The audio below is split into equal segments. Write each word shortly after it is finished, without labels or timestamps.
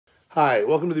Hi,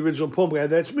 welcome to the Original Poem Guy.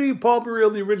 That's me, Paul Burrell,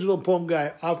 the Original Poem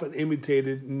Guy, often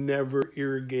imitated, never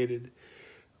irrigated.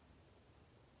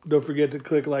 Don't forget to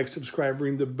click like, subscribe,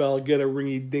 ring the bell, get a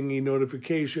ringy-dingy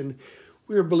notification.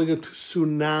 We are building a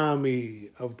tsunami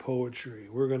of poetry.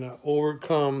 We're going to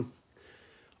overcome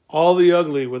all the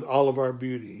ugly with all of our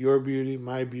beauty. Your beauty,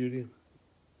 my beauty.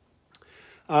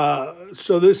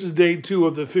 So this is day 2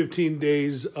 of the 15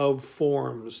 days of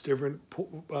forms, different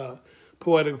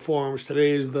poetic forms.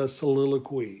 Today is the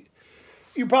soliloquy.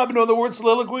 You probably know the word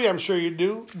soliloquy. I'm sure you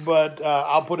do, but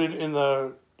I'll put it in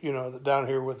the, down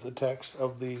here with the text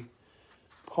of the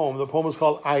poem. The poem is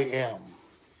called I Am.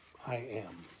 I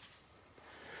am.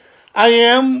 I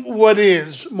am what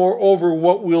is, moreover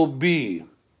what will be,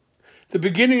 the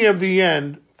beginning of the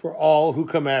end for all who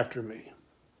come after me.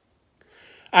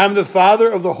 I am the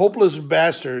father of the hopeless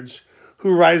bastards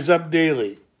who rise up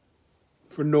daily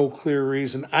for no clear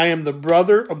reason. I am the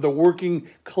brother of the working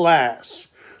class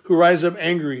who rise up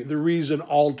angry, the reason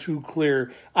all too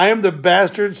clear. I am the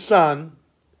bastard son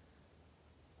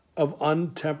of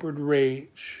untempered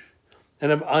rage and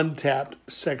of untapped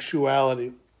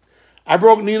sexuality. I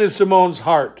broke Nina Simone's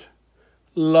heart,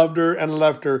 loved her and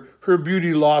left her, her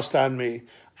beauty lost on me.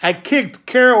 I kicked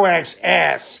Kerouac's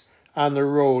ass on the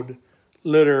road,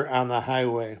 lit her on the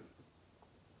highway.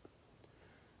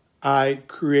 I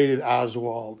created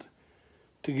Oswald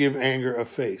to give anger a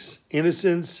face.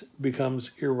 Innocence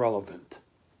becomes irrelevant.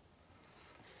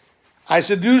 I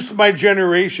seduced my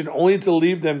generation only to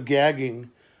leave them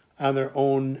gagging on their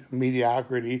own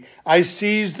mediocrity. I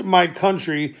seized my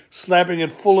country, slapping it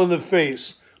full in the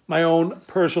face, my own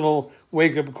personal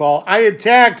wake-up call. I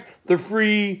attacked the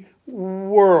free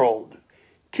world,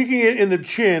 kicking it in the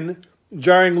chin,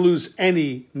 jarring loose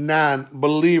any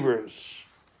non-believers.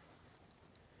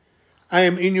 I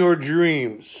am in your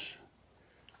dreams,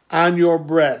 on your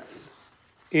breath,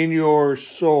 in your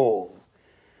soul.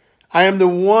 I am the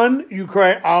one you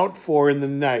cry out for in the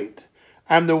night.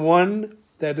 I'm the one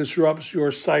that disrupts your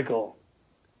cycle.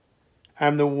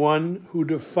 I'm the one who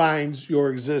defines your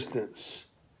existence.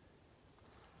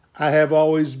 I have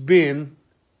always been,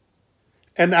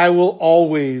 and I will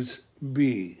always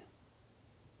be.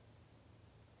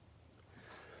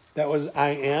 That was I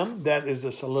Am. That is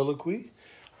a soliloquy.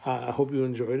 I hope you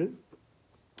enjoyed it.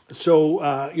 So,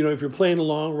 if you're playing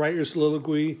along, write your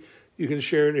soliloquy. You can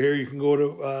share it here. You can go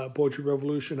to Poetry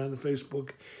Revolution on the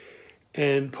Facebook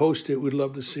and post it. We'd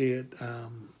love to see it.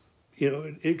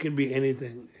 It can be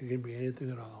anything. It can be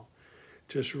anything at all.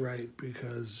 Just write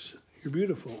because you're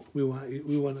beautiful. We want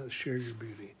to share your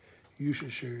beauty. You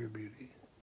should share your beauty.